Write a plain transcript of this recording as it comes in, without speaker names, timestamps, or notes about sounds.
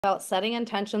about setting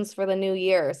intentions for the new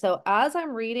year. So as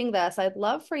I'm reading this, I'd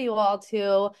love for you all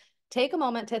to take a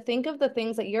moment to think of the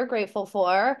things that you're grateful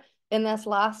for in this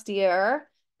last year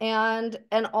and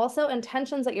also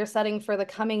intentions that you're setting for the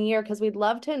coming year, because we'd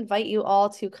love to invite you all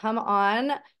to come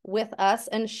on with us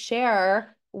and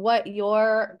share what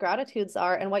your gratitudes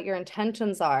are and what your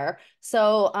intentions are.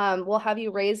 So we'll have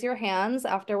you raise your hands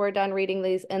after we're done reading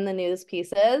these in the news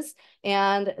pieces,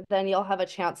 and then you'll have a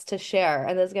chance to share.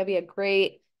 And this is going to be a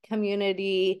great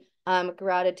community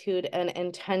gratitude and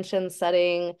intention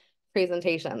setting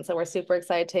presentation. So we're super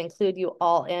excited to include you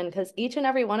all in, because each and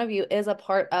every one of you is a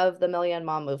part of the Million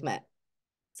Mom movement.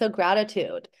 So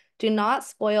gratitude. Do not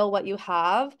spoil what you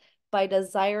have by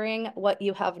desiring what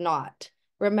you have not.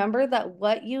 Remember that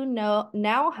what you know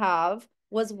now have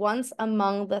was once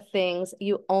among the things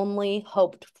you only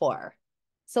hoped for.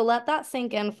 So let that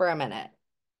sink in for a minute.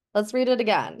 Let's read it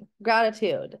again.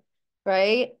 Gratitude,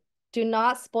 right? Do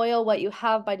not spoil what you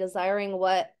have by desiring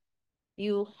what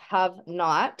you have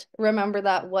not. Remember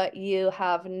that what you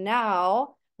have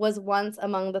now was once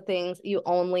among the things you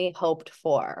only hoped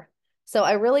for. So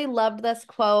I really loved this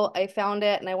quote. I found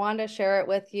it and I wanted to share it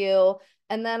with you.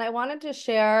 And then I wanted to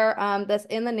share this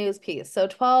in the news piece. So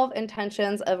 12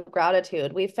 intentions of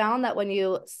gratitude. We found that when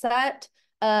you set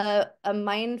a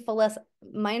mindfulness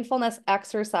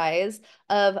exercise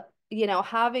of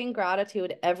having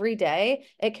gratitude every day,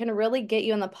 it can really get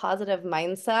you in the positive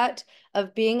mindset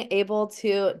of being able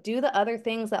to do the other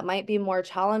things that might be more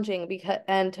challenging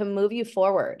and to move you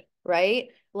forward, right?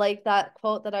 Like that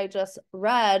quote that I just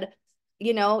read,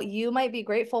 you might be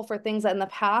grateful for things that in the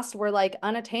past were like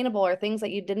unattainable or things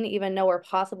that you didn't even know were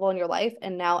possible in your life,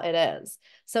 and now it is.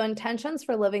 So intentions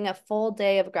for living a full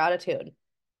day of gratitude.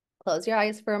 Close your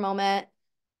eyes for a moment.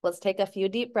 Let's take a few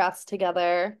deep breaths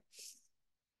together.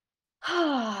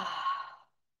 All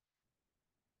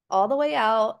the way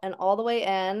out and all the way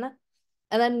in.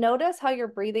 And then notice how your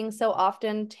breathing so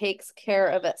often takes care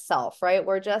of itself, right?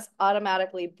 We're just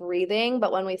automatically breathing,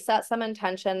 but when we set some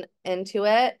intention into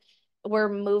it, we're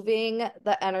moving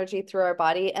the energy through our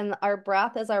body, and our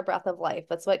breath is our breath of life.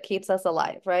 It's what keeps us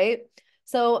alive, right?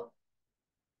 So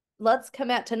let's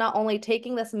commit to not only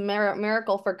taking this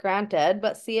miracle for granted,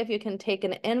 but see if you can take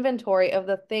an inventory of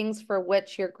the things for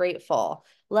which you're grateful.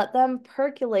 Let them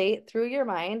percolate through your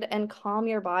mind and calm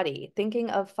your body, thinking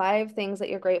of 5 things that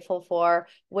you're grateful for,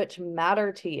 which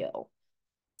matter to you.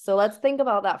 So let's think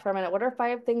about that for a minute. What are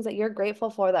 5 things that you're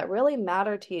grateful for that really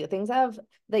matter to you? Things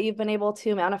that you've been able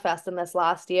to manifest in this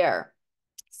last year.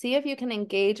 See if you can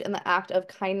engage in the act of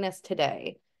kindness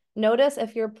today. Notice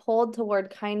if you're pulled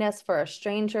toward kindness for a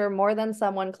stranger more than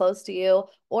someone close to you,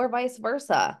 or vice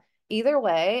versa. Either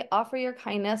way, offer your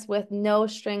kindness with no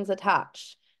strings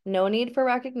attached. No need for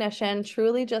recognition.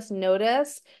 Truly just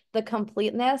notice the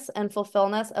completeness and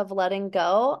fulfillment of letting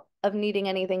go of needing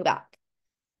anything back.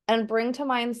 And bring to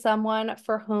mind someone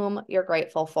for whom you're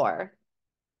grateful for.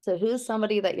 So who's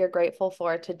somebody that you're grateful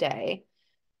for today?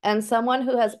 And someone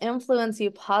who has influenced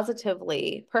you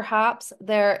positively. Perhaps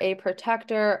they're a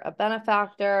protector, a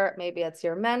benefactor, maybe it's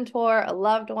your mentor, a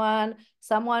loved one,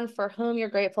 someone for whom you're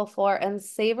grateful for, and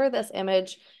savor this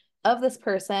image of this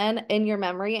person in your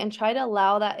memory and try to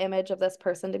allow that image of this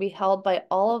person to be held by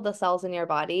all of the cells in your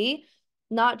body,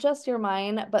 not just your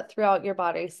mind, but throughout your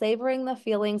body, savoring the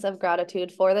feelings of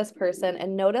gratitude for this person,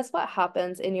 and notice what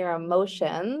happens in your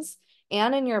emotions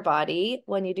and in your body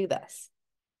when you do this.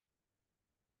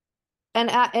 And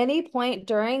at any point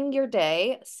during your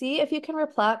day, see if you can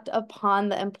reflect upon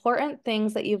the important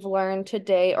things that you've learned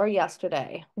today or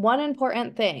yesterday. One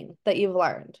important thing that you've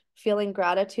learned, feeling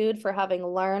gratitude for having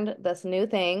learned this new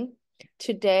thing.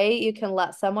 Today, you can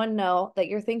let someone know that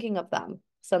you're thinking of them.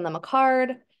 Send them a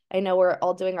card. I know we're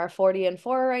all doing our 40 and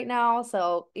 4 right now.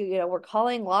 So, we're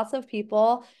calling lots of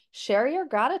people. Share your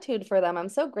gratitude for them. I'm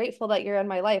so grateful that you're in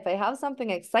my life. I have something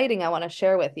exciting I want to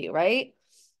share with you, right?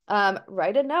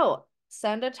 Write a note.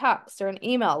 Send a text or an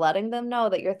email letting them know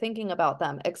that you're thinking about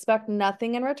them. Expect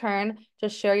nothing in return.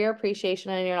 Just share your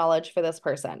appreciation and your knowledge for this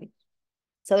person.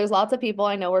 So there's lots of people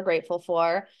I know we're grateful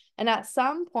for. And at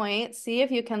some point, see if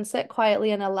you can sit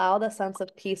quietly and allow the sense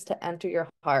of peace to enter your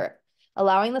heart.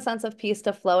 Allowing the sense of peace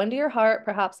to flow into your heart,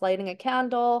 perhaps lighting a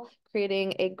candle,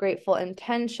 creating a grateful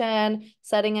intention,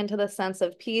 setting into the sense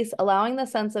of peace, allowing the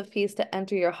sense of peace to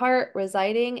enter your heart,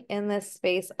 residing in this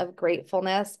space of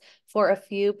gratefulness for a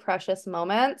few precious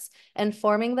moments, and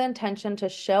forming the intention to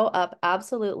show up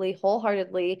absolutely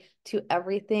wholeheartedly to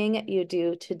everything you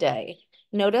do today.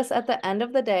 Notice at the end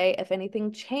of the day if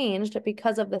anything changed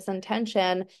because of this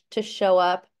intention to show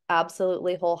up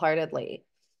absolutely wholeheartedly.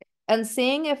 and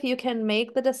seeing if you can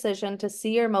make the decision to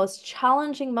see your most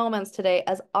challenging moments today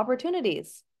as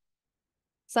opportunities.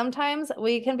 Sometimes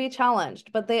we can be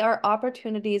challenged, but they are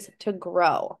opportunities to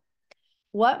grow.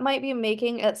 What might be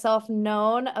making itself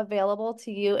known, available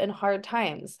to you in hard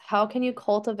times? How can you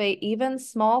cultivate even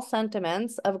small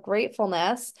sentiments of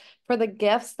gratefulness for the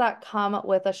gifts that come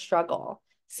with a struggle?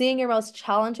 Seeing your most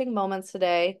challenging moments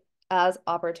today as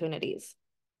opportunities.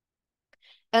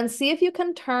 And see if you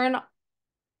can turn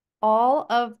all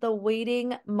of the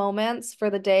waiting moments for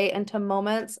the day into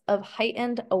moments of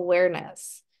heightened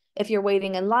awareness. If you're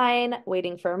waiting in line,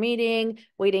 waiting for a meeting,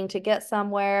 waiting to get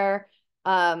somewhere,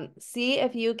 see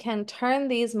if you can turn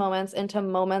these moments into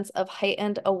moments of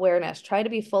heightened awareness. Try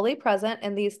to be fully present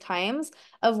in these times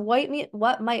of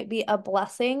what might be a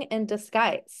blessing in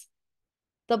disguise.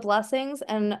 The blessings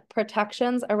and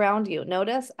protections around you.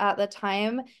 Notice at the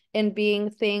time in being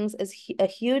things is a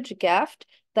huge gift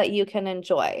that you can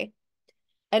enjoy.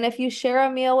 And if you share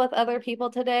a meal with other people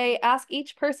today, ask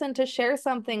each person to share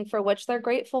something for which they're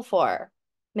grateful for.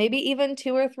 Maybe even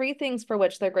 2 or 3 things for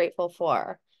which they're grateful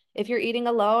for. If you're eating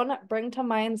alone, bring to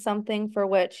mind something for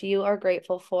which you are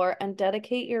grateful for and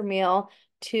dedicate your meal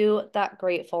to that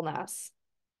gratefulness.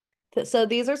 So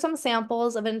these are some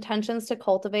samples of intentions to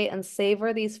cultivate and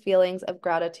savor these feelings of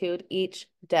gratitude each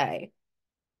day.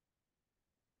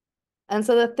 And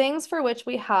so the things for which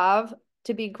we have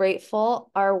to be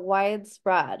grateful are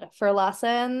widespread. From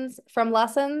lessons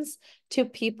to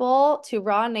people, to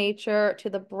raw nature, to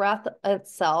the breath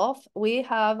itself, we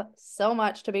have so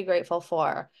much to be grateful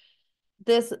for.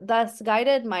 This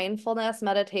guided mindfulness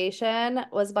meditation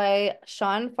was by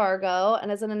Sean Fargo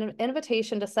and is an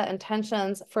invitation to set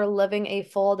intentions for living a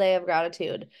full day of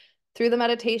gratitude. Through the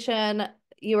meditation,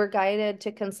 you are guided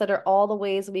to consider all the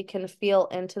ways we can feel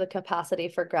into the capacity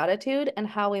for gratitude and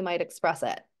how we might express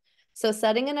it. So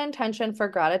setting an intention for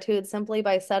gratitude, simply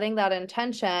by setting that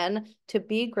intention to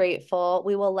be grateful,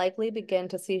 we will likely begin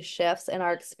to see shifts in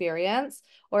our experience,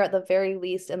 or at the very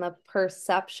least in the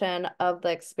perception of the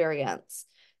experience.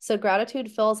 So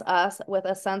gratitude fills us with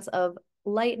a sense of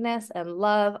lightness and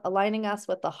love, aligning us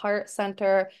with the heart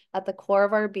center at the core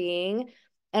of our being.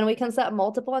 And we can set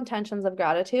multiple intentions of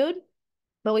gratitude,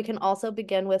 but we can also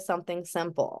begin with something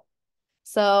simple.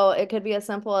 So it could be as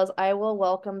simple as, I will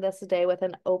welcome this day with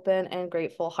an open and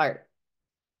grateful heart.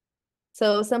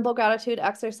 So simple gratitude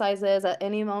exercises at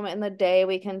any moment in the day,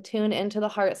 we can tune into the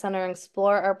heart center and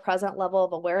explore our present level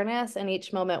of awareness. And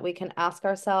each moment we can ask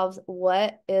ourselves,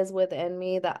 what is within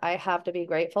me that I have to be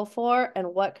grateful for?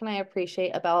 And what can I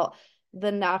appreciate about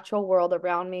the natural world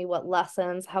around me? What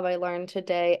lessons have I learned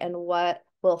today? And what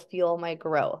will fuel my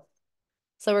growth?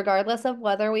 So regardless of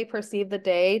whether we perceive the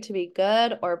day to be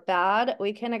good or bad,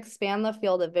 we can expand the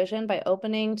field of vision by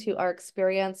opening to our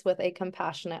experience with a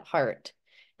compassionate heart.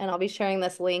 And I'll be sharing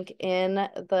this link in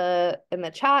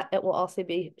the chat. It will also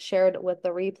be shared with the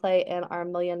replay in our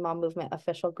Million Mom Movement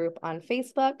official group on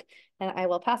Facebook. And I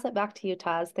will pass it back to you,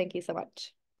 Taz. Thank you so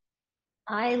much.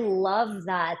 I love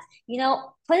that.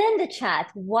 Put in the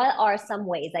chat, what are some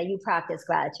ways that you practice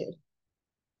gratitude?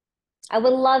 I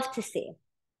would love to see,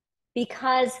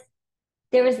 because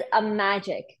there is a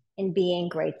magic in being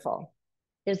grateful.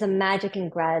 There's a magic in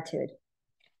gratitude.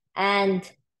 And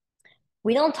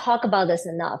we don't talk about this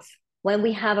enough. When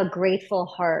we have a grateful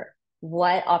heart,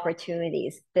 what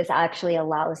opportunities this actually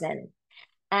allows in.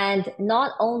 And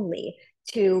not only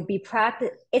to be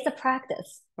practice, it's a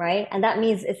practice, right? And that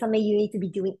means it's something you need to be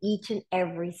doing each and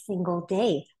every single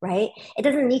day, right? It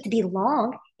doesn't need to be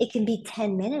long. It can be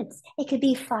 10 minutes. It could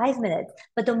be 5 minutes.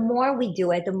 But the more we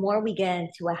do it, the more we get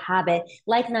into a habit.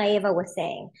 Like Naeva was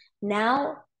saying,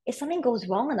 now, if something goes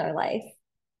wrong in our life,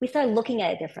 we start looking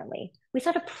at it differently. We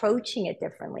start approaching it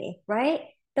differently, right?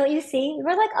 Don't you see?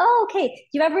 We're like, oh, okay. Do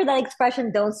you remember that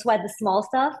expression, don't sweat the small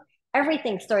stuff?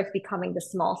 Everything starts becoming the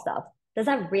small stuff. Does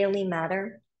that really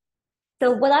matter?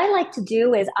 So what I like to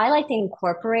do is I like to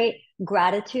incorporate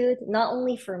gratitude, not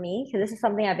only for me, because this is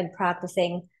something I've been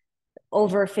practicing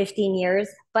over 15 years,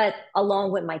 but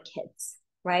along with my kids,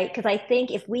 right? Because I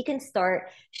think if we can start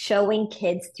showing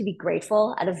kids to be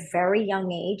grateful at a very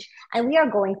young age, and we are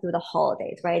going through the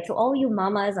holidays, right? So all you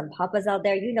mamas and papas out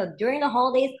there, during the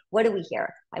holidays, what do we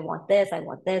hear? I want this, I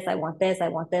want this, I want this, I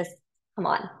want this. Come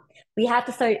on. We have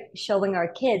to start showing our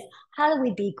kids, how do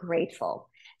we be grateful?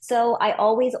 So I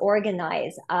always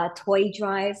organize toy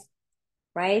drives,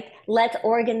 right? Let's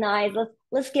organize,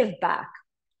 let's give back.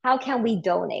 How can we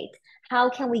donate? How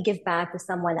can we give back to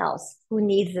someone else who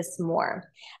needs this more?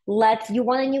 You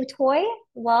want a new toy?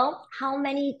 Well, how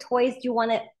many toys do you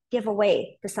want to give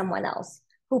away to someone else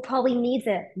who probably needs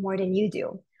it more than you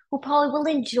do, who probably will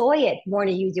enjoy it more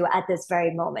than you do at this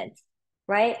very moment?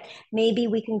 right? Maybe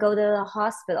we can go to the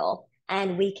hospital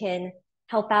and we can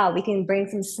help out. We can bring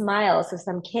some smiles to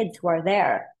some kids who are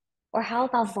there. Or how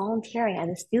about volunteering at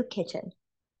a soup kitchen,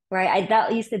 right?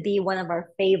 That used to be one of our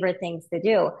favorite things to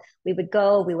do. We would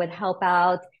go, we would help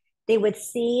out. They would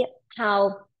see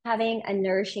how having a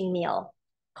nourishing meal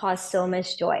caused so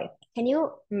much joy. Can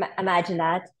you imagine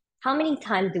that? How many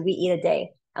times do we eat a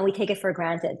day and we take it for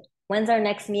granted? When's our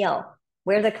next meal?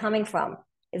 Where's it coming from?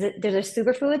 Is it, there's a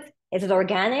superfoods? Is it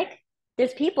organic?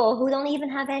 There's people who don't even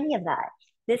have any of that.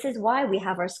 This is why we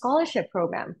have our scholarship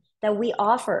program that we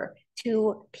offer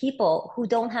to people who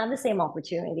don't have the same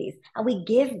opportunities. And we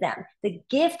give them the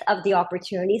gift of the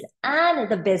opportunities and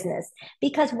the business.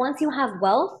 Because once you have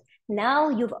wealth, now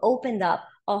you've opened up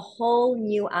a whole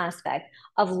new aspect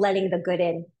of letting the good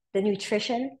in, the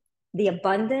nutrition, the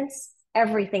abundance,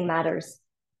 everything matters,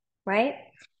 right?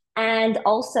 And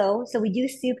also, so we do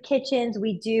soup kitchens,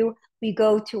 we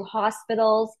go to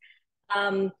hospitals.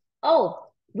 Um, oh,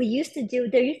 there used to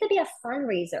be a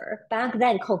fundraiser back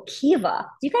then called Kiva.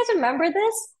 Do you guys remember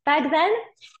this back then?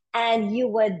 And you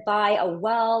would buy a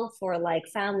well for like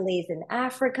families in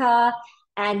Africa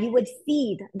and you would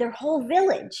feed their whole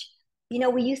village. You know,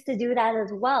 we used to do that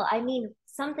as well. I mean,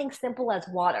 something simple as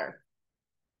water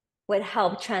would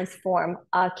help transform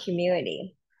a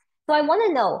community. So I want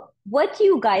to know, what do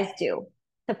you guys do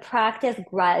to practice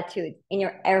gratitude in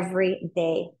your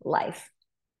everyday life?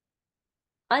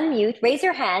 Unmute, raise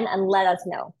your hand, and let us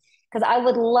know, because I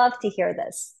would love to hear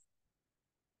this.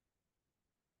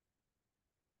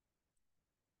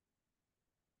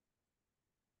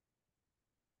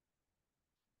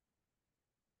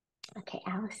 Okay,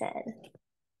 Allison.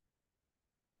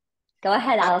 Go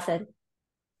ahead, I'm Allison.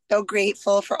 so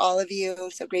grateful for all of you.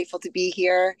 So grateful to be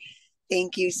here.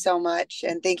 Thank you so much.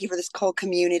 And thank you for this whole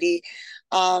community.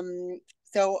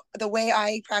 So, the way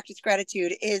I practice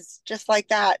gratitude is just like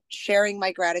that, sharing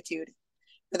my gratitude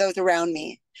for those around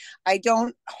me. I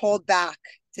don't hold back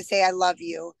to say, I love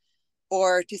you,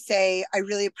 or to say, I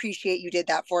really appreciate you did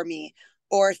that for me,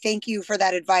 or thank you for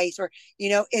that advice. Or,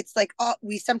 it's like, oh,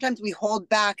 we hold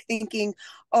back thinking,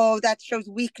 oh, that shows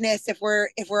weakness if we're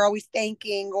always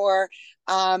thanking, or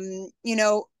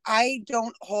I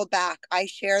don't hold back. I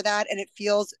share that and it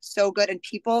feels so good. And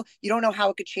people, you don't know how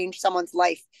it could change someone's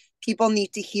life. People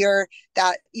need to hear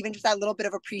that, even just that little bit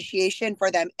of appreciation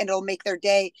for them, and it'll make their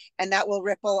day, and that will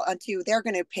ripple onto, they're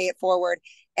going to pay it forward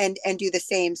and do the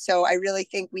same. So I really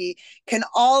think we can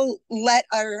all let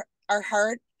our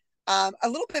heart a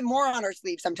little bit more on our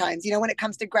sleeve sometimes. When it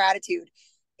comes to gratitude,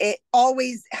 it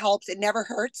always helps. It never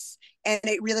hurts, and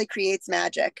it really creates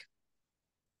magic.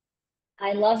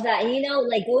 I love that. And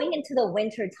like going into the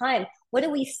winter time, what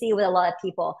do we see with a lot of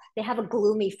people? They have a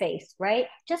gloomy face, right?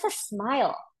 Just a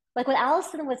smile. Like what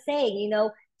Allison was saying,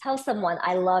 tell someone,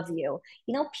 I love you.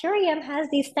 Purium has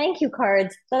these thank you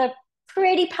cards that are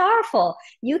pretty powerful.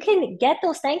 You can get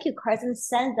those thank you cards and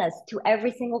send us to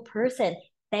every single person.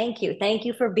 Thank you. Thank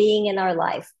you for being in our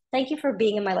life. Thank you for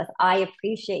being in my life. I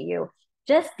appreciate you.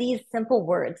 Just these simple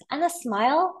words and a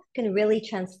smile can really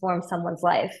transform someone's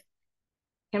life.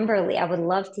 Kimberly, I would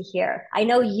love to hear. I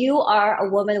know you are a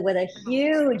woman with a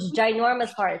huge,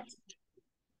 ginormous heart.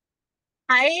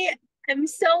 I am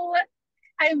so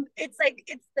it's like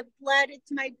it's the blood,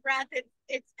 it's my breath,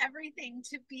 it's everything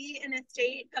to be in a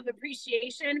state of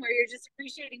appreciation where you're just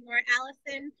appreciating more.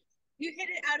 Allison, you hit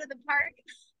it out of the park.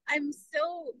 I'm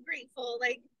so grateful.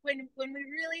 Like when we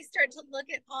really start to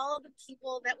look at all the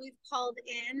people that we've called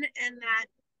in,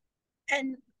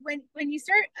 and when you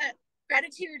start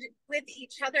gratitude with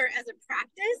each other as a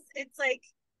practice, it's like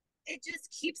it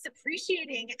just keeps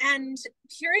appreciating. And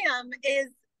Purium is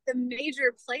the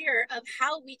major player of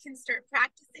how we can start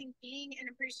practicing being in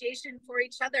appreciation for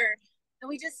each other. And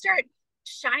we just start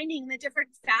shining the different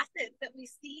facets that we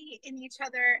see in each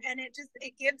other. And it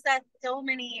gives us so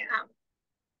many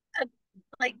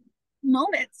like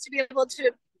moments to be able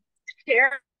to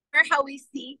share how we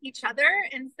see each other.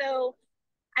 And so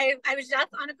I was just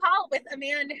on a call with a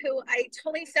man who I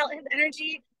totally felt his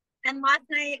energy. And last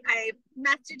night I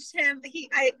messaged him.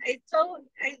 I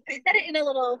said it in a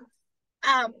little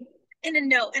in a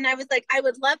note, and I was like, I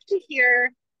would love to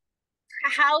hear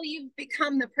how you've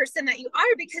become the person that you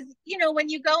are, because when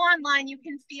you go online you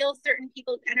can feel certain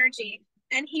people's energy.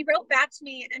 And he wrote back to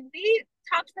me and we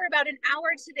talked for about an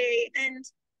hour today, and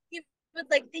he was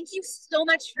like, thank you so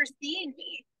much for seeing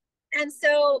me. And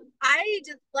so I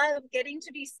just love getting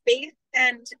to be space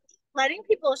and letting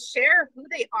people share who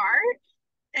they are.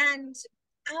 And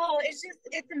oh, it's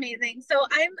amazing. So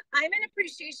I'm in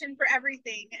appreciation for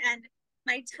everything. And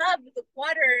my tub, the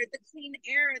water, the clean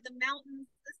air, the mountains,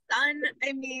 the sun.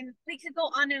 I mean, we could go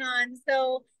on and on.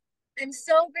 So I'm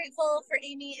so grateful for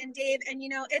Amy and Dave. And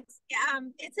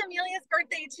it's Amelia's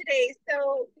birthday today.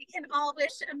 So we can all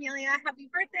wish Amelia happy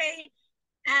birthday.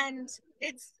 And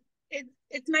it's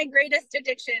my greatest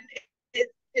addiction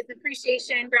is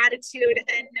appreciation, gratitude,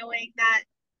 and knowing that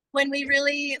when we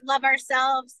really love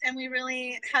ourselves and we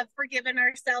really have forgiven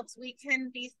ourselves, we can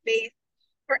be safe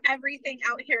for everything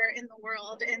out here in the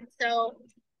world. And so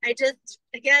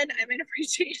again, I'm in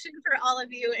appreciation for all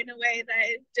of you in a way that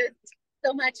is just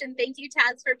so much. And thank you,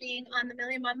 Taz, for being on the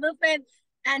Million Mom Movement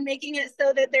and making it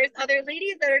so that there's other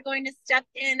ladies that are going to step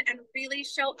in and really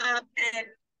show up, and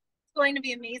it's going to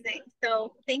be amazing.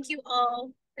 So thank you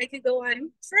all. I could go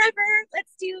on forever.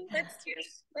 Let's do.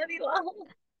 Love you all.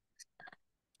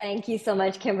 Thank you so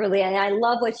much, Kimberly. And I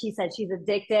love what she said. She's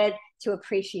addicted to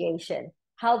appreciation.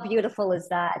 How beautiful is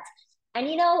that? And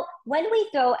when we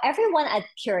throw everyone at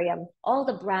Purium, all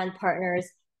the brand partners,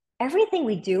 everything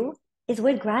we do is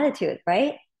with gratitude,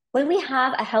 right? When we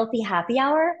have a healthy happy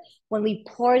hour, when we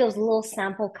pour those little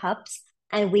sample cups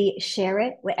and we share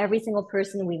it with every single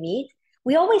person we meet,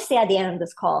 we always say at the end of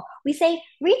this call, we say,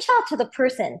 reach out to the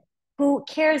person who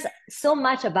cares so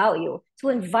much about you to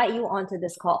invite you onto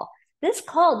this call. This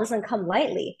call doesn't come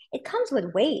lightly. It comes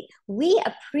with weight. We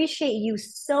appreciate you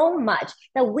so much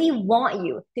that we want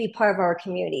you to be part of our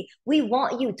community. We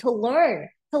want you to learn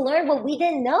what we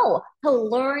didn't know, to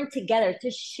learn together,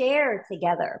 to share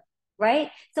together, right?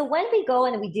 So when we go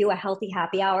and we do a healthy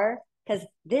happy hour, because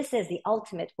this is the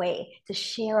ultimate way to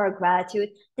share our gratitude,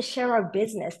 to share our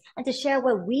business, and to share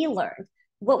what we learned,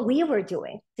 what we were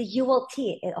doing, the ULT.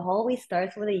 It always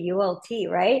starts with a ULT,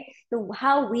 right?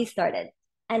 How we started.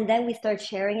 And then we start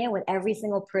sharing it with every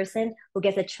single person who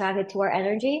gets attracted to our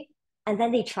energy. And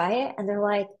then they try it and they're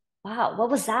like, wow, what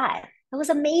was that? That was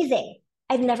amazing.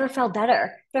 I've never felt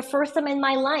better. The first time in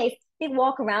my life, they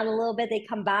walk around a little bit, they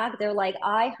come back, they're like,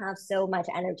 I have so much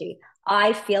energy.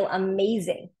 I feel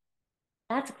amazing.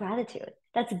 That's gratitude.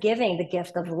 That's giving the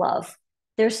gift of love.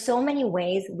 There's so many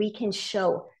ways we can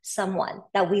show someone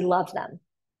that we love them.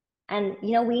 And,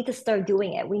 we need to start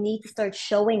doing it. We need to start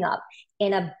showing up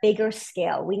in a bigger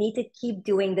scale. We need to keep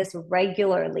doing this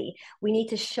regularly. We need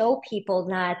to show people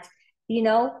that,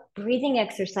 breathing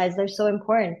exercises are so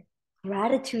important.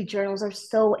 Gratitude journals are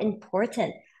so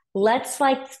important. Let's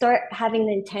start having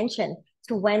the intention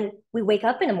to when we wake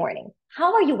up in the morning.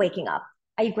 How are you waking up?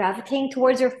 Are you gravitating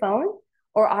towards your phone,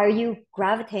 or are you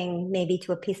gravitating maybe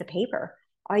to a piece of paper?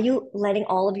 Are you letting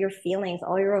all of your feelings,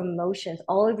 all your emotions,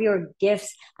 all of your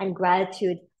gifts and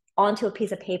gratitude onto a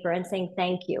piece of paper and saying,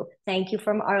 thank you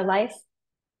from our life,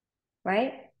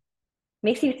 right?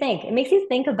 Makes you think. It makes you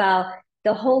think about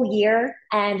the whole year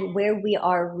and where we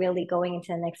are really going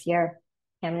into the next year.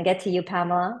 I'm going to get to you,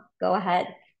 Pamela. Go ahead.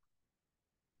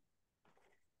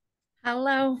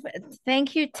 Hello.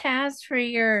 Thank you, Taz, for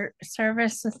your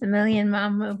service with the Million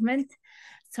Mom Movement.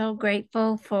 So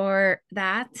grateful for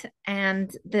that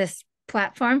and this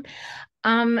platform.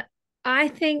 I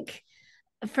think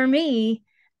for me,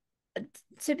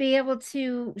 to be able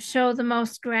to show the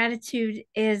most gratitude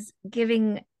is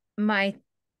giving my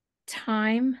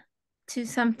time to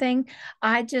something.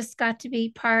 I just got to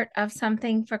be part of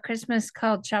something for Christmas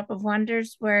called Shop of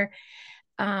Wonders, where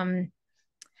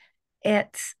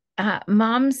it's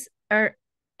moms or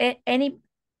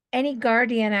any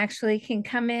guardian actually can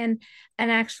come in and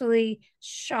actually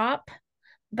shop,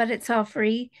 but it's all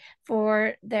free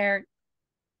for their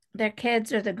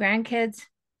kids or the grandkids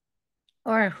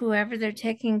or whoever they're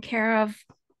taking care of.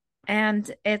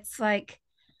 And it's like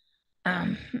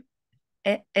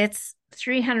it's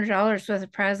 $300 worth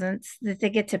of presents that they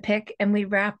get to pick, and we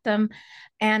wrap them,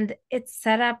 and it's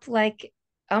set up like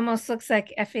almost looks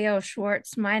like FAO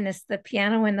Schwartz minus the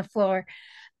piano in the floor.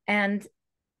 And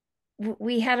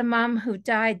we had a mom who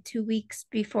died 2 weeks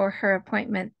before her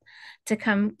appointment to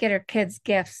come get her kids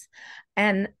gifts,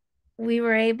 and we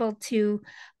were able to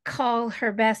call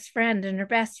her best friend, and her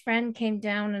best friend came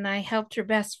down, and I helped her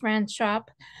best friend shop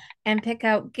and pick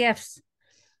out gifts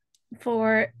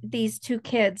for these 2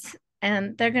 kids,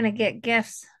 and they're going to get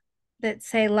gifts that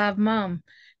say love mom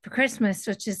for Christmas,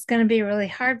 which is going to be really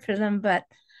hard for them, but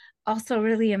also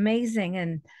really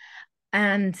amazing.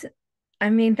 And I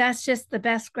mean, that's just the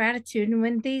best gratitude. And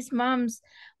when these moms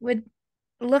would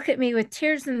look at me with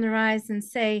tears in their eyes and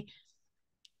say,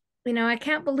 I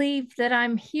can't believe that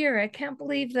I'm here. I can't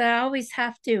believe that I always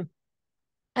have to.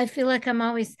 I feel like I'm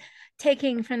always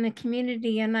taking from the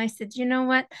community. And I said, you know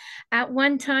what? At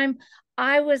one time,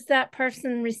 I was that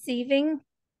person receiving,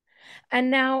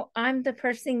 and now I'm the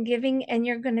person giving, and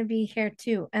you're going to be here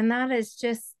too. And that is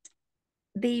just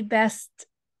the best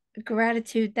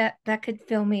gratitude that could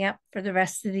fill me up for the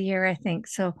rest of the year, I think.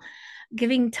 So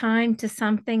giving time to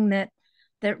something that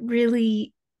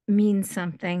really means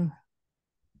something.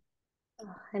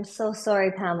 I'm so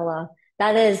sorry, Pamela.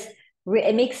 That is,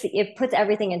 it puts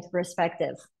everything into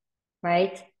perspective,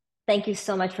 right? Thank you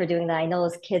so much for doing that. I know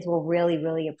those kids will really,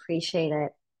 really appreciate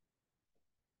it.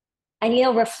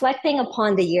 And, reflecting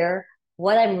upon the year,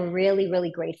 what I'm really,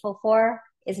 really grateful for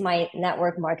is my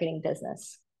network marketing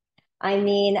business. I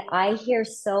mean, I hear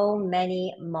so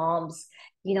many moms,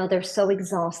 they're so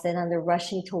exhausted and they're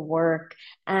rushing to work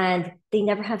and they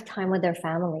never have time with their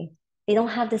family. They don't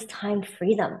have this time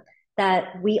freedom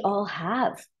that we all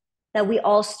have, that we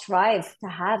all strive to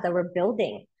have, that we're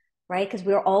building, right? Because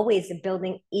we're always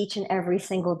building each and every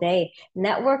single day.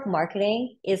 Network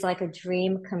marketing is like a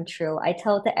dream come true. I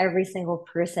tell it to every single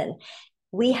person.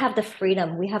 We have the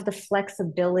freedom, we have the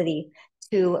flexibility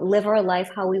to live our life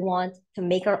how we want, to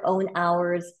make our own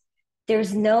hours.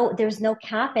 There's no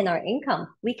cap in our income.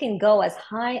 We can go as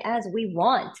high as we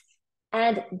want.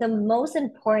 And the most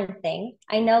important thing,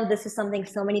 I know this is something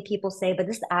so many people say, but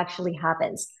this actually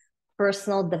happens.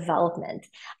 Personal development.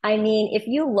 I mean, if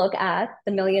you look at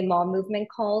the Million Mom Movement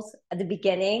calls at the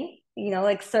beginning,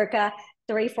 like circa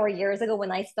 3, 4 years ago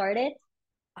when I started,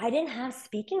 I didn't have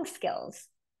speaking skills,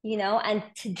 and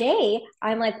today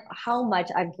I'm like how much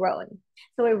I've grown.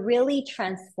 So it really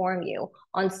transforms you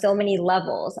on so many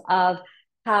levels of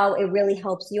how it really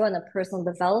helps you on a personal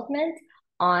development,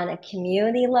 on a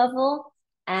community level.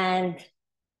 And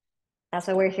that's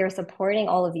why we're here supporting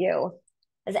all of you.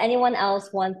 Does anyone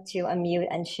else want to unmute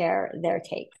and share their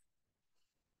take?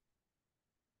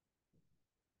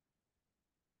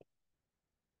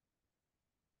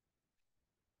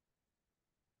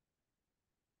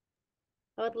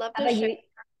 I would love How to about share. you?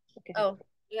 Okay. Oh, do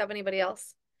you have anybody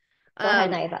else? Go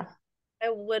ahead, Um, Naiva. I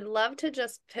would love to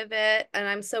just pivot, and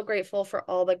I'm so grateful for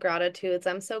all the gratitudes.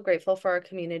 I'm so grateful for our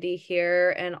community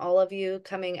here and all of you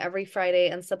coming every Friday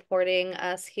and supporting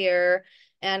us here.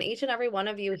 And each and every one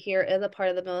of you here is a part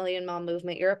of the Million Mom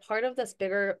Movement. You're a part of this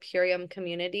bigger Purium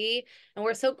community, and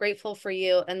we're so grateful for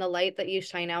you and the light that you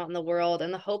shine out in the world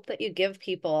and the hope that you give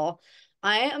people.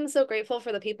 I am so grateful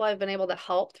for the people I've been able to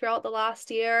help throughout the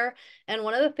last year. And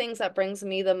one of the things that brings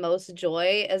me the most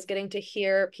joy is getting to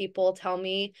hear people tell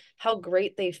me how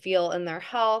great they feel in their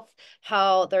health,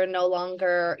 how they're no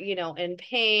longer, in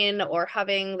pain or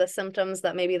having the symptoms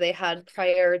that maybe they had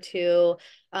prior to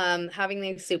having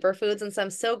these superfoods. And so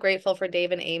I'm so grateful for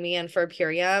Dave and Amy and for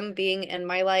Purium being in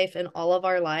my life and all of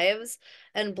our lives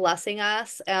and blessing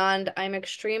us. And I'm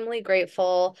extremely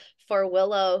grateful for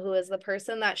Willow, who is the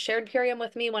person that shared Purium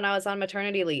with me when I was on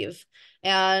maternity leave.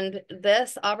 And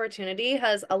this opportunity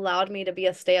has allowed me to be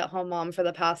a stay-at-home mom for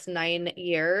the past 9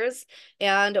 years.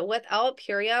 And without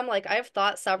Purium, like I've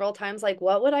thought several times, like,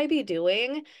 what would I be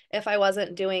doing if I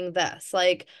wasn't doing this?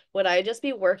 Like, would I just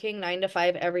be working 9 to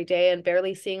 5 every day and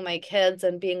barely seeing my kids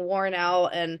and being worn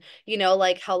out and,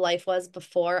 like how life was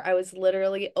before? I was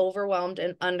literally overwhelmed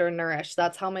and undernourished.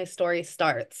 That's how my story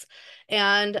starts.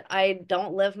 And I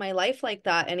don't live my life like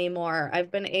that anymore.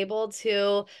 I've been able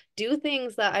to do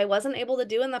things that I wasn't able to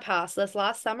do in the past. This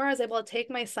last summer, I was able to take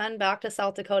my son back to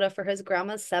South Dakota for his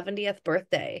grandma's 70th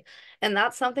birthday. And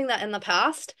that's something that in the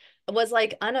past was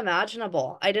like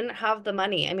unimaginable. I didn't have the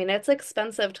money. I mean, it's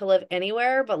expensive to live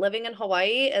anywhere, but living in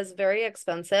Hawaii is very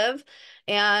expensive.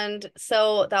 And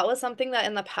so that was something that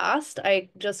in the past I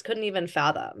just couldn't even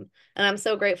fathom. And I'm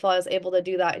so grateful I was able to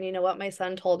do that. And you know what my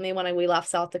son told me when we left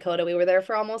South Dakota? We were there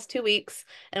for almost 2 weeks.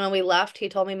 And when we left, he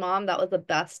told me, Mom, that was the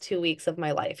best 2 weeks of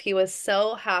my life. He was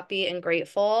so happy and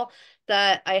grateful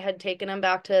that I had taken him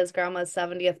back to his grandma's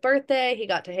 70th birthday. He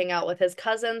got to hang out with his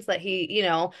cousins that he,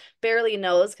 barely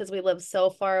knows because we live so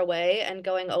far away, and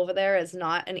going over there is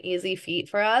not an easy feat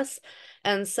for us.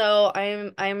 And so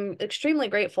I'm extremely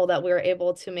grateful that we were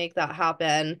able to make that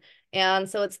happen. And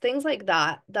so it's things like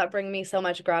that that bring me so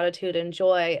much gratitude and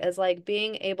joy, is like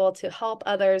being able to help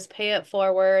others, pay it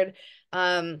forward.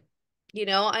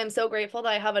 I'm so grateful that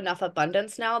I have enough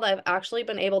abundance now that I've actually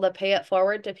been able to pay it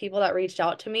forward to people that reached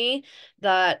out to me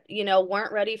that,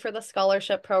 weren't ready for the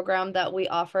scholarship program that we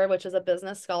offer, which is a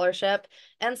business scholarship.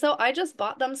 And so I just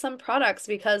bought them some products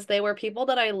because they were people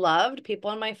that I loved,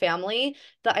 people in my family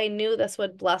that I knew this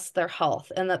would bless their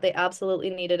health and that they absolutely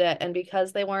needed it. And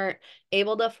because they weren't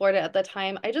able to afford it at the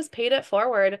time, I just paid it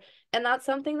forward. And that's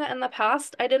something that in the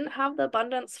past I didn't have the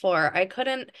abundance for. I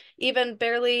couldn't even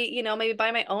barely, maybe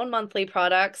buy my own monthly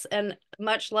products and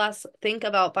much less think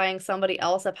about buying somebody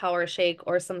else a power shake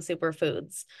or some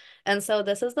superfoods. And so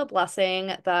this is the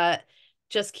blessing that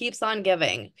just keeps on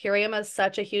giving. Purium is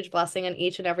such a huge blessing in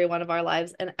each and every one of our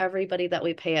lives and everybody that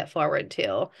we pay it forward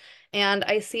to. And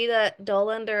I see that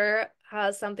Dolander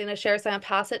has something to share, so I'm gonna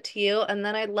pass it to you. And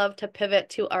then I'd love to pivot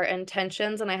to our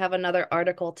intentions, and I have another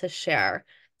article to share.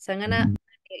 So I'm gonna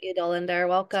get you, Dolander.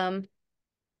 Welcome.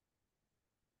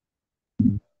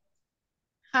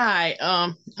 Hi,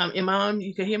 am I on?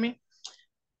 You can hear me?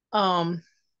 Um,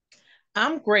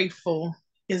 I'm grateful.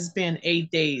 It's been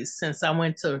 8 days since I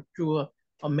went through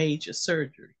a major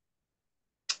surgery.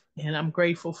 And I'm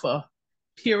grateful for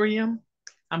Purium.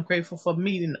 I'm grateful for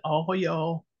meeting all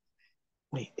y'all.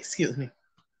 Wait, excuse me.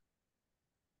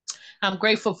 I'm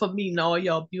grateful for meeting all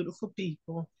y'all beautiful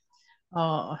people.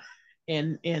 Uh,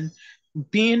 and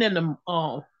being in the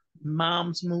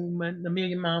moms movement, the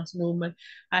Million Moms movement.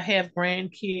 I have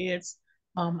grandkids.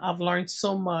 I've learned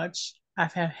so much.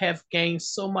 Have gained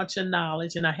so much of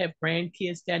knowledge, and I have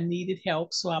grandkids that needed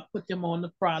help, so I put them on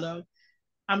the product.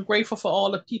 I'm grateful for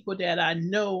all the people that I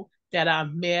know that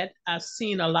I've met. I've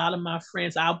seen a lot of my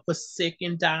friends. I was sick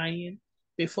and dying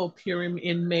before Purim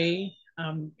in May,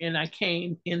 and I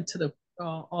came into the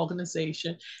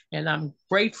organization, and I'm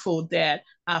grateful that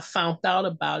I found out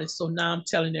about it. So now I'm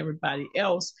telling everybody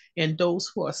else, and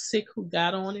those who are sick who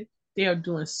got on it, they are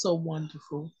doing so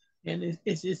wonderful, and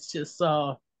it's just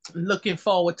looking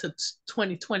forward to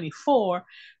 2024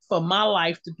 for my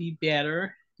life to be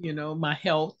better. You know, my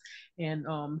health and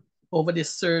over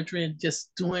this surgery and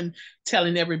just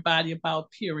telling everybody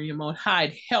about Purium on how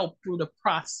it helped through the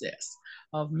process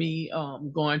of me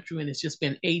going through. And it's just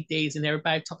been 8 days, and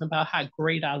everybody talking about how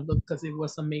great I look because it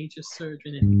was a major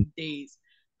surgery. And in 8 days,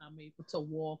 I'm able to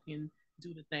walk and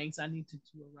do the things I need to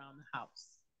do around the house.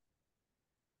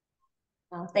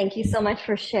 Well, thank you so much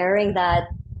for sharing that.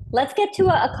 Let's get to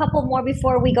a couple more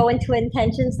before we go into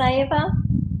intentions, Naiva.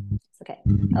 Okay.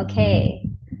 Okay.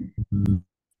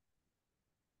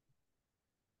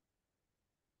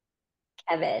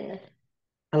 Kevin.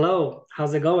 Hello,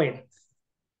 how's it going?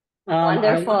 I want to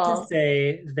Wonderful.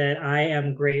 say that I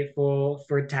am grateful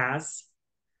for Taz.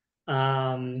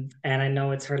 And I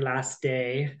know it's her last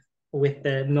day with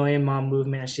the Million Mom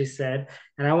movement, as she said.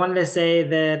 And I wanted to say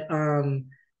that Taz,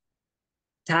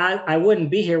 I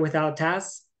wouldn't be here without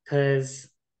Taz because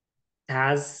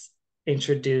Taz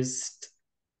introduced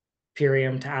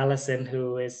Purium to Allison,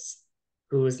 who is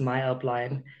my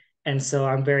upline. And so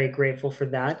I'm very grateful for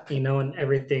that, and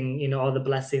everything, all the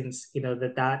blessings,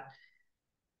 that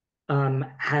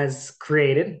has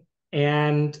created.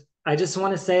 And I just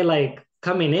want to say, like,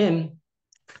 coming in,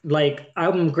 like,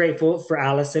 I'm grateful for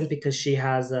Allison because she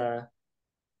has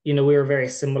we were very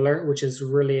similar, which is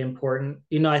really important.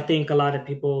 I think a lot of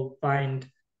people find,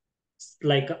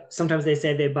 like, sometimes they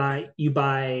say they buy you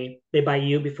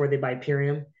before they buy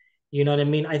Purium. You know what I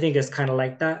mean? I think it's kind of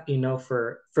like that,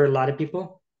 for a lot of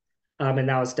people. And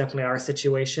that was definitely our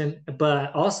situation.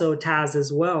 But also Taz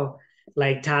as well.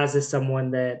 Like, Taz is someone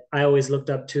that I always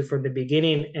looked up to from the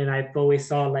beginning. And I've always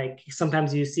saw, like,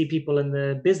 sometimes you see people in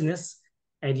the business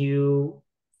and you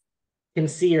can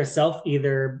see yourself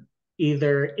either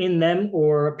in them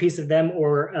or a piece of them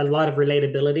or a lot of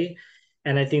relatability.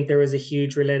 And I think there was a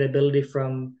huge relatability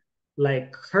from,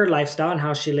 like, her lifestyle and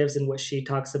how she lives and what she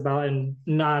talks about, and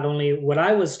not only what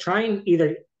I was trying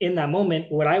either in that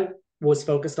moment, what I was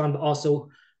focused on, but also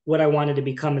what I wanted to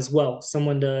become as well,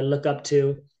 someone to look up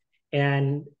to.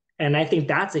 And I think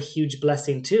that's a huge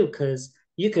blessing too, because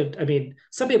I mean,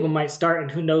 some people might start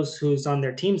and who knows who's on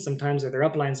their team sometimes, or their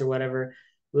uplines or whatever.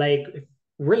 Like,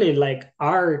 really, like,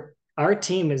 our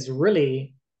team is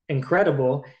really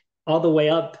incredible all the way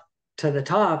up to the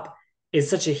top is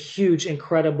such a huge,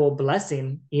 incredible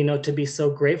blessing, to be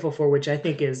so grateful for, which I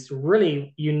think is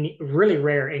really unique, really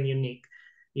rare and unique.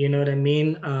 You know what I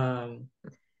mean?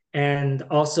 And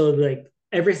also, like,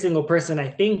 every single person I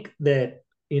think that,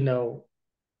 we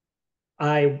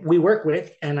work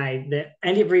with, and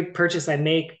every purchase I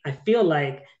make, I feel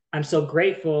like I'm so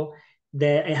grateful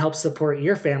that it helps support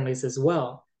your families as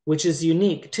well, which is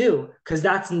unique too, because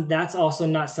that's also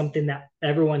not something that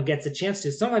everyone gets a chance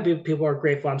to. Some people are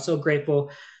grateful. I'm so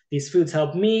grateful these foods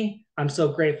help me. I'm so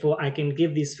grateful I can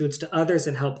give these foods to others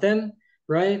and help them,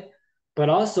 right? But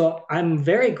also, I'm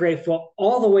very grateful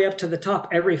all the way up to the top.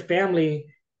 Every family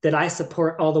that I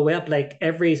support all the way up, like,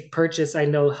 every purchase I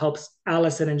know helps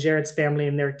Allison and Jared's family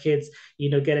and their kids,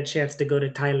 get a chance to go to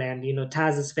Thailand.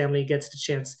 Taz's family gets the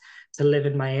chance to live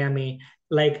in Miami.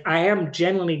 Like, I am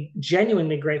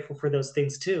genuinely grateful for those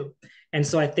things too. And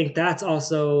so I think that's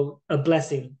also a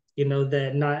blessing,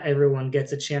 that not everyone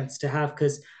gets a chance to have,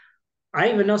 because I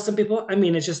even know some people, I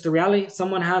mean, it's just the reality.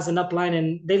 Someone has an upline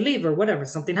and they leave or whatever,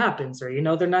 something happens, or,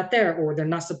 they're not there or they're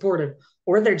not supportive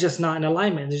or they're just not in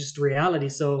alignment. It's just reality.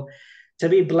 So to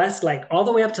be blessed, like all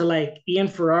the way up to like Ian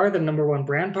Farrar, the number one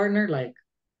brand partner,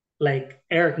 like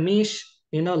Eric Misch,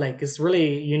 like it's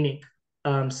really unique.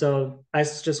 So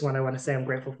that's just what I want to say I'm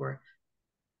grateful for.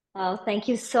 Oh, thank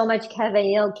you so much,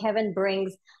 Kevin. Kevin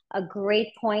brings a great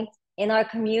point. In our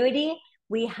community,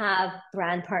 we have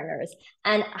brand partners.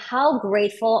 And how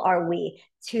grateful are we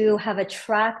to have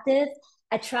attracted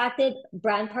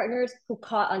brand partners who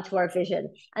caught onto our vision.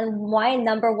 And my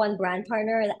number one brand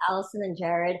partner is Allison and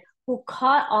Jared, who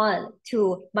caught on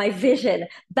to my vision.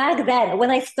 Back then,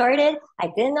 when I started, I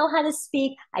didn't know how to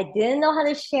speak. I didn't know how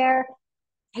to share.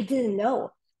 I didn't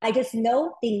know. I just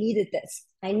know they needed this.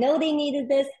 I know they needed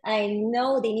this. I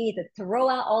know they needed to throw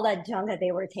out all that junk that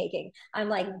they were taking. I'm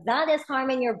like, that is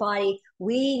harming your body.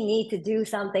 We need to do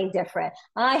something different.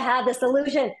 I have the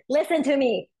solution. Listen to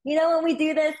me. When we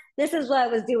do this, this is what I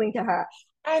was doing to her.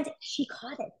 And she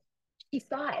caught it. She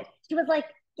saw it. She was like,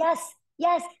 yes,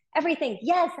 yes, everything,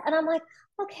 yes. And I'm like,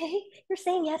 okay, you're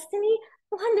saying yes to me?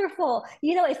 Wonderful.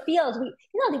 It feels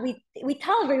we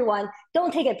tell everyone,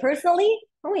 don't take it personally.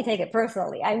 When we take it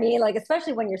personally, I mean, like,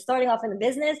 especially when you're starting off in the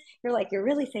business, you're like, you're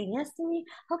really saying yes to me?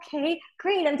 Okay,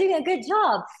 great, I'm doing a good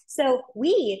job. So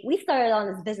we started on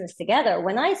this business together.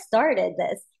 When I started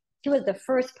this, she was the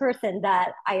first person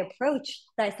that I approached,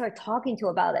 that I started talking to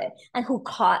about it, and who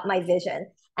caught my vision.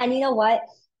 And you know what?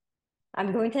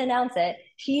 I'm going to announce it.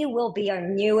 She will be our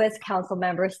newest council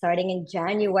member starting in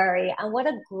January. And what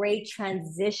a great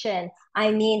transition.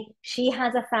 I mean, she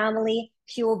has a family.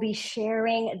 She will be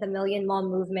sharing the Million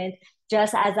Mom movement,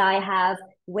 just as I have,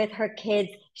 with her kids,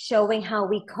 showing how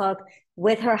we cook,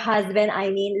 with her husband. I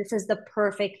mean, this is the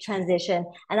perfect transition.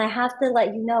 And I have to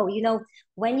let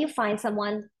when you find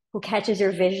someone who catches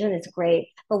your vision, it's great.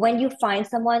 But when you find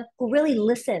someone who really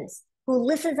listens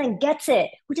and gets it,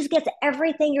 who just gets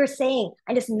everything you're saying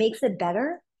and just makes it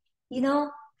better,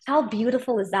 how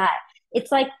beautiful is that?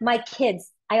 It's like my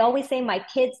kids. I always say my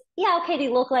kids, yeah, okay, they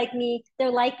look like me,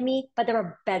 they're like me, but they're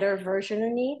a better version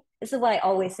of me. This is what I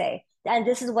always say. And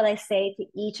this is what I say to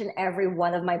each and every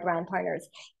one of my brand partners.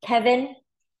 Kevin,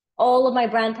 all of my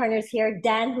brand partners here,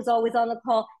 Dan, who's always on the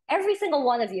call, every single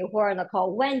one of you who are on the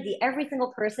call, Wendy, every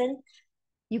single person,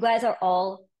 you guys are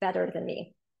all better than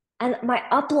me. And my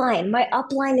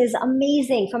upline is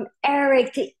amazing, from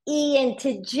Eric to Ian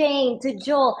to Jane to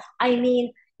Joel. I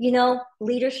mean,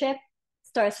 leadership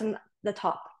starts from the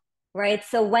top, right?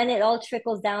 So when it all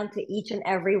trickles down to each and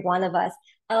every one of us.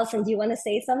 Allison, do you want to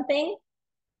say something?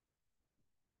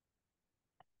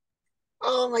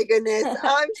 Oh my goodness.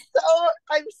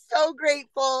 I'm so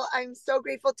grateful. I'm so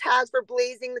grateful, Taz, for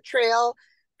blazing the trail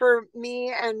for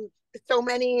me and so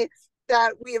many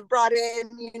that we have brought in.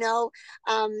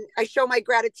 I show my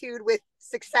gratitude with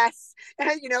success.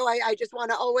 I just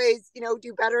want to always,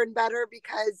 do better and better,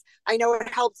 because I know it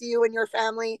helps you and your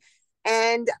family.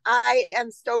 And I am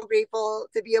so grateful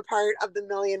to be a part of the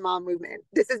Million Mom movement.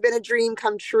 This has been a dream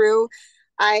come true.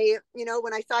 When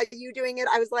I saw you doing it,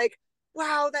 I was like,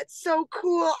 wow, that's so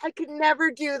cool. I could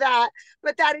never do that,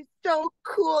 but that is so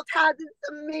cool. Taz is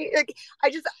amazing. Like,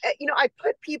 I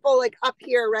put people like up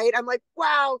here, right? I'm like,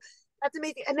 wow, that's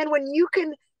amazing. And then when you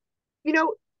can, you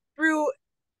know, through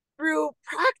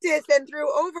practice and through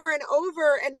over and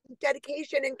over and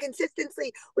dedication and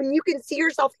consistency, when you can see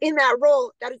yourself in that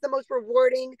role, that is the most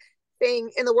rewarding thing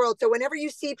in the world. So whenever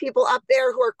you see people up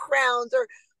there who are crowns, or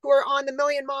who are on the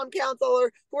Million Mom Council,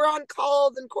 or who are on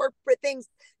calls and corporate things,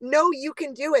 know you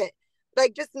can do it.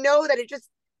 Like, just know that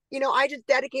I just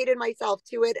dedicated myself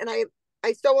to it. And I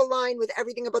so aligned with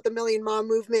everything about the Million Mom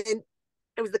movement.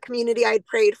 It was the community I had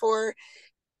prayed for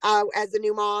as a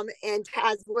new mom, and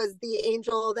Taz was the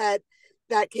angel that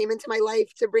came into my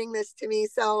life to bring this to me.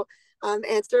 So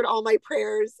answered all my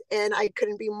prayers, and I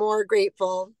couldn't be more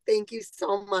grateful. Thank you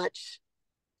so much.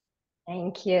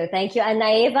 Thank you. Thank you. And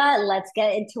Naiva, let's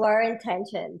get into our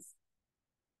intentions.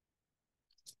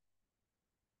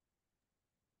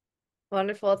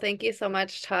 Wonderful. Thank you so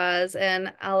much, Taz.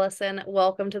 And Allison,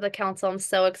 welcome to the council. I'm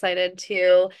so excited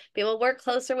to be able to work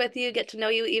closer with you, get to know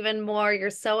you even more. You're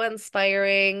so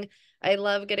inspiring. I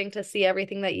love getting to see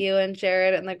everything that you and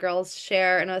Jared and the girls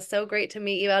share. And it was so great to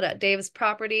meet you out at Dave's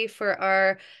property for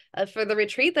our for the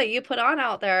retreat that you put on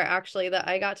out there, actually, that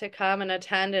I got to come and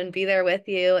attend and be there with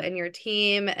you and your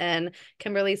team and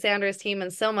Kimberly Sanders' team.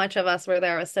 And so much of us were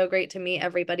there. It was so great to meet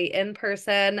everybody in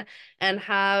person and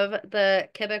have the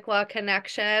Quebecois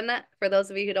connection. For those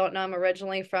of you who don't know, I'm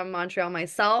originally from Montreal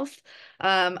myself.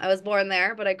 I was born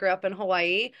there, but I grew up in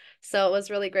Hawaii. So it was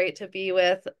really great to be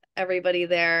with everybody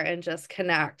there and just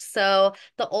connect. So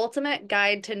the ultimate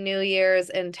guide to New Year's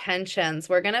intentions.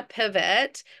 We're going to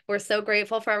pivot. We're so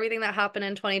grateful for everything that happened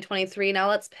in 2023. Now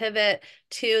let's pivot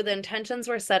to the intentions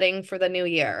we're setting for the new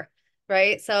year,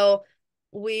 right? So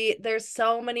there's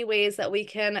so many ways that we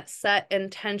can set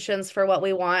intentions for what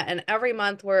we want. And every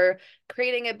month we're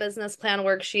creating a business plan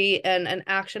worksheet and an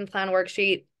action plan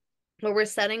worksheet where we're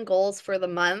setting goals for the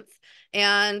month.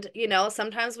 And,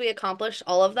 sometimes we accomplish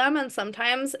all of them. And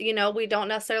sometimes, we don't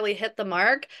necessarily hit the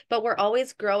mark, but we're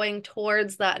always growing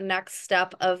towards that next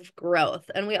step of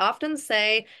growth. And we often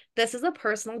say, this is a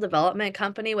personal development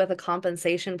company with a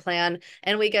compensation plan,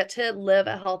 and we get to live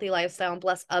a healthy lifestyle and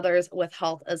bless others with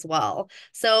health as well.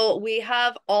 So we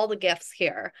have all the gifts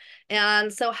here.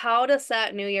 And so how to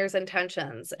set New Year's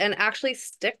intentions and actually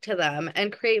stick to them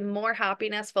and create more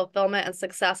happiness, fulfillment, and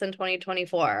success in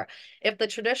 2024. If the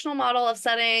traditional model of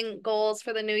setting goals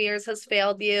for the New Year's has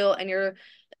failed you and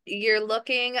you're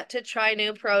looking to try a new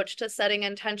approach to setting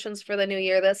intentions for the new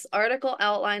year, this article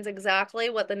outlines exactly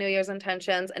what the New Year's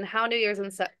intentions and how New Year's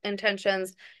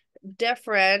intentions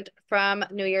different from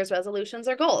New Year's resolutions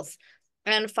or goals,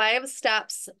 and 5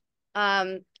 steps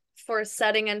for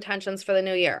setting intentions for the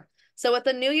new year. So with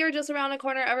the new year just around the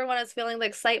corner, everyone is feeling the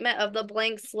excitement of the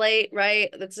blank slate,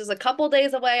 right? It's just a couple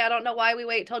days away. I don't know why we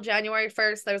wait till January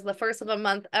 1st. There's the first of a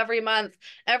month,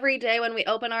 every day when we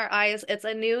open our eyes, it's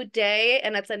a new day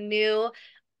and it's a new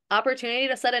opportunity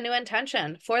to set a new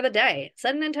intention for the day.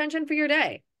 Set an intention for your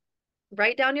day.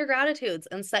 Write down your gratitudes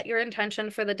and set your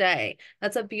intention for the day.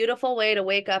 That's a beautiful way to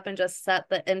wake up and just set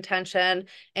the intention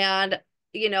and,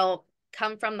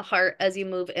 come from the heart as you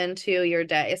move into your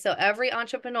day. So every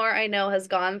entrepreneur I know has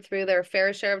gone through their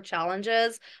fair share of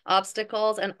challenges,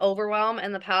 obstacles, and overwhelm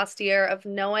in the past year of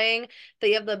knowing that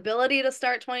you have the ability to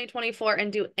start 2024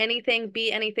 and do anything,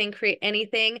 be anything, create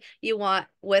anything you want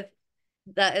with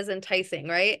that is enticing,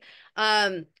 right?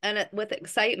 With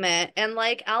excitement. And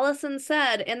like Allison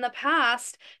said, in the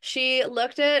past, she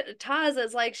looked at Taz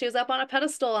as like she was up on a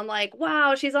pedestal and like,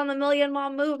 wow, she's on the Million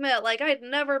Mom movement. Like I'd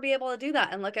never be able to do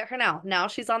that. And look at her now. Now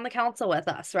she's on the council with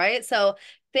us, right? So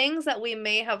things that we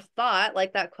may have thought,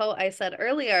 like that quote I said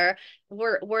earlier,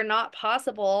 were not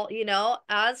possible.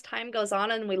 As time goes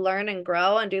on and we learn and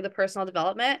grow and do the personal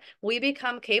development, we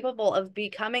become capable of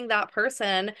becoming that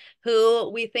person who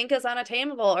we think is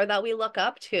unattainable or that we look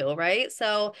up to, right?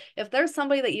 So if there's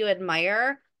somebody that you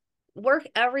admire, work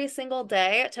every single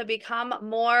day to become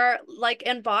more like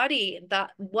embody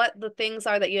that what the things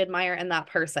are that you admire in that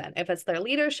person. If it's their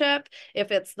leadership,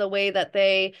 if it's the way that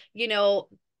they,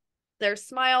 their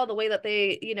smile, the way that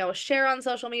they, share on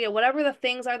social media, whatever the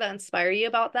things are that inspire you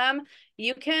about them,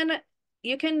 you can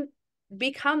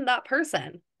become that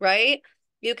person, right?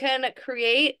 You can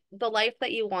create the life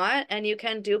that you want and you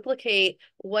can duplicate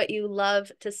what you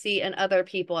love to see in other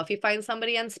people. If you find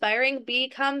somebody inspiring,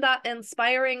 become that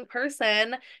inspiring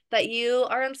person that you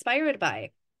are inspired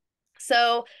by.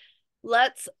 So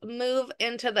let's move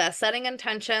into this, setting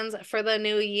intentions for the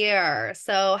new year.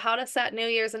 So how to set New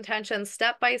Year's intentions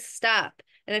step by step.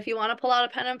 And if you want to pull out a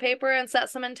pen and paper and set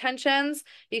some intentions,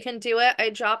 you can do it. I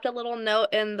dropped a little note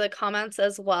in the comments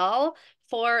as well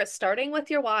for starting with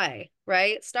your why,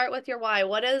 right? Start with your why.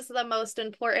 What is the most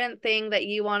important thing that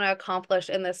you want to accomplish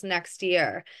in this next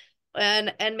year?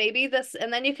 And maybe this,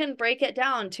 and then you can break it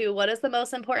down to what is the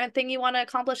most important thing you want to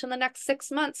accomplish in the next 6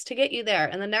 months to get you there,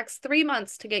 and the next 3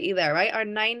 months to get you there, right? Our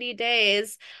 90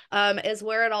 days is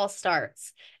where it all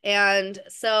starts. And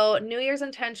so New Year's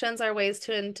intentions are ways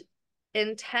to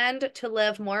intend to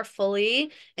live more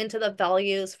fully into the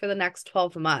values for the next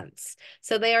 12 months.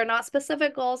 So they are not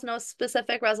specific goals, no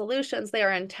specific resolutions. They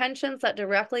are intentions that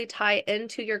directly tie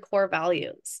into your core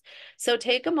values. So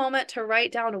take a moment to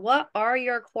write down, what are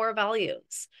your core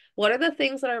values? What are the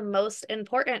things that are most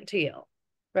important to you,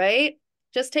 right?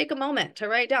 Just take a moment to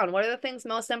write down, what are the things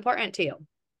most important to you?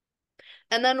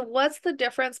 And then what's the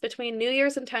difference between New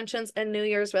Year's intentions and New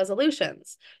Year's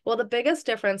resolutions? Well, the biggest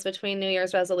difference between New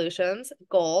Year's resolutions,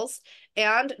 goals,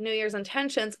 and New Year's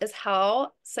intentions is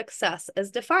how success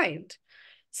is defined.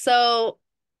 So,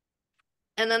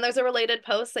 and then there's a related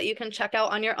post that you can check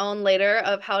out on your own later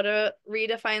of how to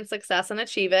redefine success and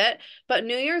achieve it. But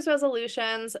New Year's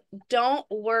resolutions don't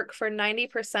work for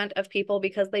 90% of people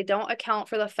because they don't account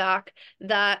for the fact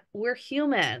that we're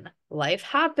human, life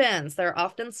happens. There are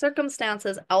often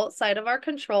circumstances outside of our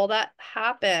control that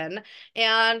happen.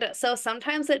 And so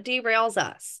sometimes it derails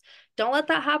us. Don't let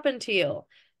that happen to you.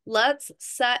 Let's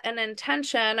set an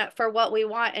intention for what we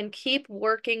want and keep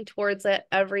working towards it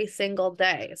every single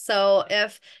day. So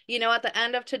if, at the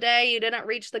end of today, you didn't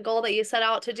reach the goal that you set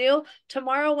out to do,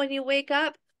 tomorrow when you wake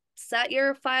up, set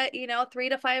your 3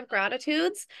 to 5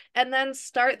 gratitudes, and then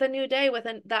start the new day with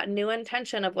that new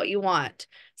intention of what you want.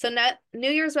 So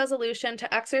New Year's resolution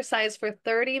to exercise for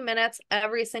 30 minutes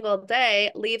every single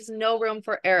day leaves no room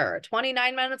for error.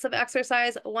 29 minutes of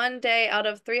exercise one day out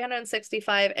of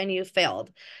 365 and you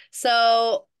failed.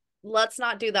 So let's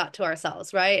not do that to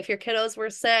ourselves, right? If your kiddos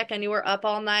were sick and you were up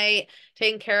all night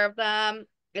taking care of them,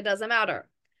 it doesn't matter.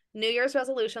 New Year's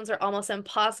resolutions are almost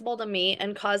impossible to meet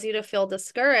and cause you to feel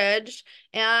discouraged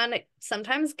and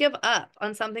sometimes give up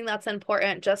on something that's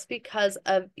important just because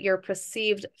of your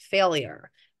perceived failure.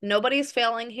 Nobody's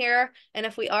failing here. And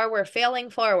if we are, we're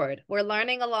failing forward. We're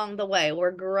learning along the way.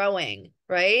 We're growing,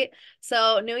 right?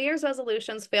 So New Year's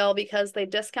resolutions fail because they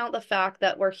discount the fact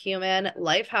that we're human,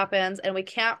 life happens, and we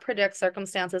can't predict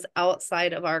circumstances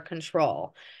outside of our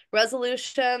control.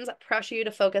 Resolutions pressure you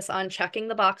to focus on checking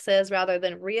the boxes rather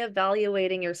than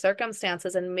reevaluating your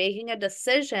circumstances and making a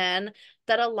decision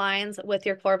that aligns with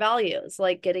your core values,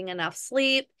 like getting enough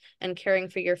sleep and caring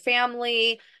for your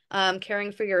family,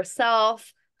 caring for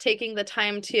yourself, taking the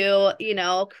time to,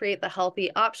 create the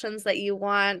healthy options that you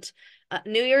want.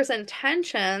 New Year's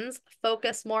intentions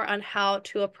focus more on how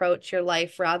to approach your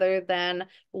life rather than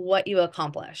what you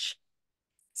accomplish.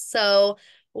 So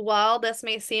while this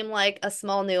may seem like a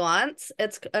small nuance,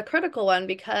 it's a critical one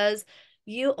because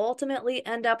you ultimately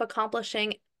end up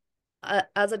accomplishing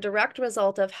as a direct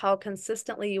result of how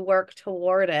consistently you work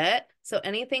toward it. So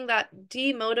anything that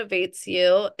demotivates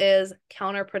you is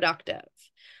counterproductive.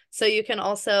 So you can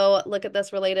also look at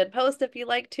this related post if you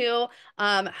like to,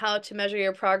 how to measure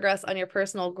your progress on your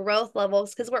personal growth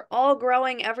levels, because we're all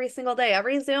growing every single day.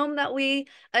 Every Zoom that we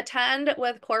attend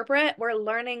with corporate, we're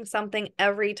learning something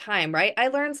every time, right? I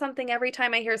learn something every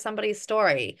time I hear somebody's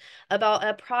story about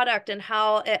a product and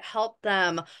how it helped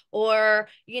them, or,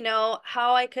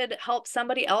 how I could help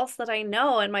somebody else that I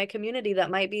know in my community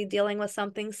that might be dealing with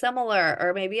something similar,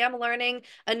 or maybe I'm learning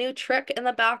a new trick in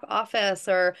the back office,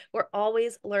 or we're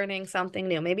always learning something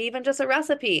new. Maybe even just a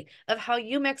recipe of how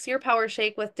you mix your power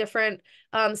shake with different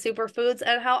superfoods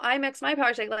and how I mix my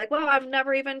power shake. Like, wow, I've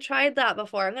never even tried that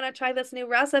before. I'm going to try this new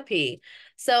recipe.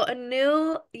 So a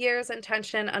New Year's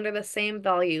intention under the same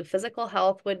value, physical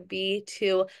health, would be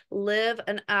to live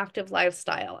an active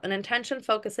lifestyle. An intention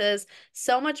focuses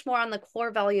so much more on the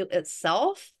core value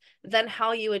itself than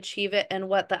how you achieve it and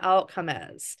what the outcome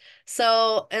is.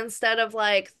 So instead of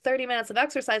like 30 minutes of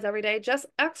exercise every day, just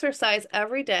exercise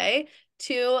every day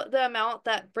to the amount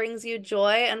that brings you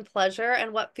joy and pleasure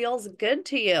and what feels good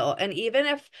to you. And even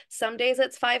if some days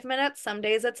it's 5 minutes, some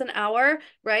days it's an hour,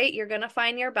 right? You're going to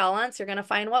find your balance. You're going to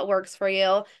find what works for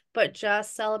you, but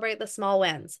just celebrate the small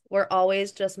wins. We're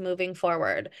always just moving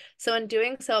forward. So in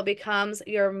doing so, it becomes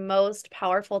your most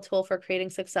powerful tool for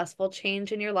creating successful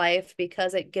change in your life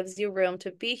because it gives you room to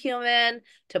be human,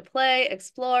 to play,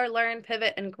 explore, learn,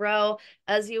 pivot, and grow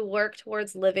as you work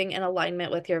towards living in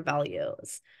alignment with your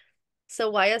values. So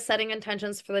why is setting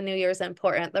intentions for the New Year's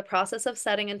important? The process of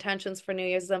setting intentions for New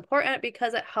Year's is important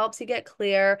because it helps you get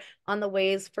clear on the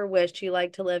ways for which you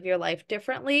like to live your life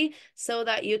differently so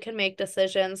that you can make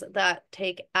decisions that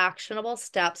take actionable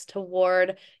steps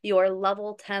toward your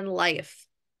level 10 life,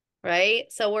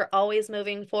 right? So we're always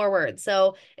moving forward.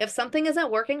 So if something isn't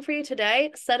working for you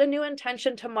today, set a new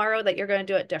intention tomorrow that you're going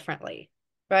to do it differently,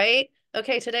 right?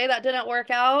 Okay, today that didn't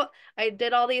work out. I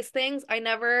did all these things. I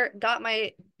never got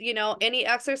my, any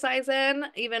exercise in,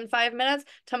 even 5 minutes.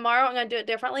 Tomorrow I'm going to do it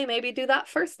differently. Maybe do that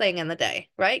first thing in the day,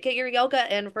 right? Get your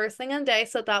yoga in first thing in the day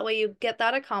so that way you get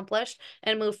that accomplished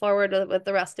and move forward with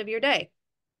the rest of your day.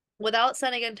 Without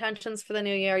setting intentions for the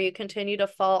new year, you continue to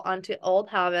fall onto old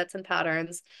habits and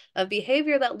patterns of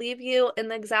behavior that leave you in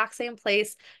the exact same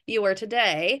place you were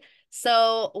today.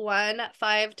 So 1,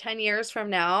 5, 10 years from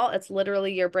now, it's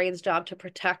literally your brain's job to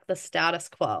protect the status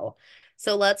quo.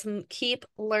 So let's keep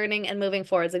learning and moving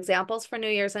forwards. Examples for New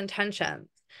Year's intentions.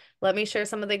 Let me share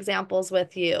some of the examples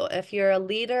with you. If you're a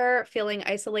leader feeling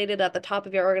isolated at the top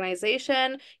of your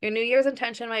organization, your New Year's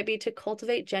intention might be to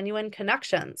cultivate genuine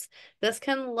connections. This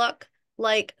can look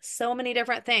like so many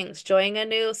different things: joining a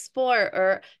new sport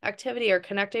or activity, or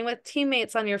connecting with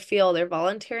teammates on your field, or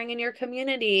volunteering in your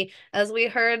community, as we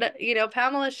heard,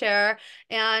 Pamela share,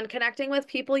 and connecting with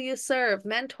people you serve.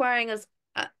 Mentoring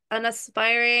an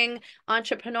aspiring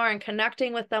entrepreneur and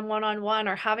connecting with them one-on-one,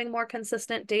 or having more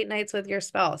consistent date nights with your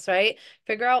spouse, right?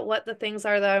 Figure out what the things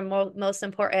are that are most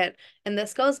important. And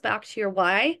this goes back to your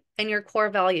why and your core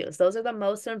values. Those are the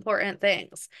most important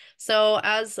things. So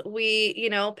as we,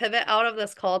 pivot out of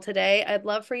this call today, I'd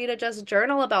love for you to just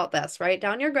journal about this. Write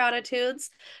down your gratitudes,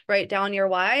 write down your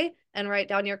why, and write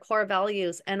down your core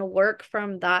values and work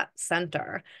from that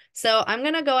center. So I'm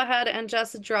going to go ahead and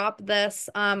just drop this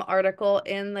article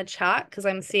in the chat because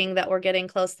I'm seeing that we're getting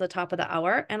close to the top of the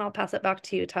hour, and I'll pass it back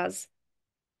to you, Taz.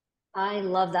 I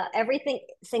love that. Everything,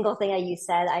 single thing that you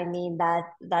said, I mean,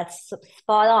 that's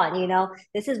spot on.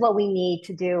 This is what we need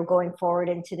to do going forward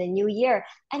into the new year.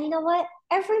 And you know what?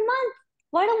 Every month,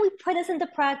 why don't we put this into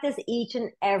practice each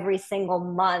and every single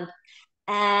month?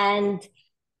 And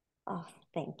oh,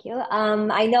 thank you.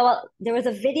 I know there was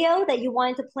a video that you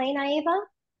wanted to play, Naiva.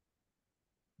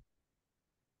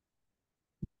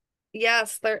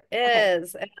 Yes, there Okay.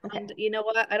 is. And you know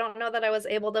what? I don't know that I was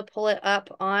able to pull it up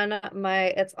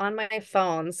it's on my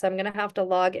phone. So I'm gonna have to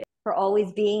log in. For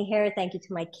always being here. Thank you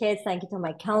to my kids. Thank you to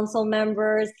my council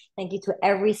members. Thank you to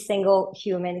every single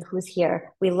human who's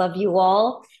here. We love you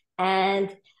all.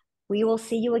 And we will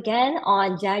see you again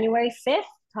on January 5th,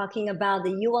 talking about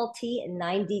the ULT in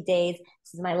 90 days.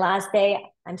 This is my last day.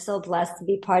 I'm so blessed to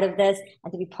be part of this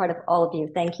and to be part of all of you.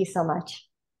 Thank you so much.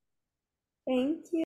 Thank you.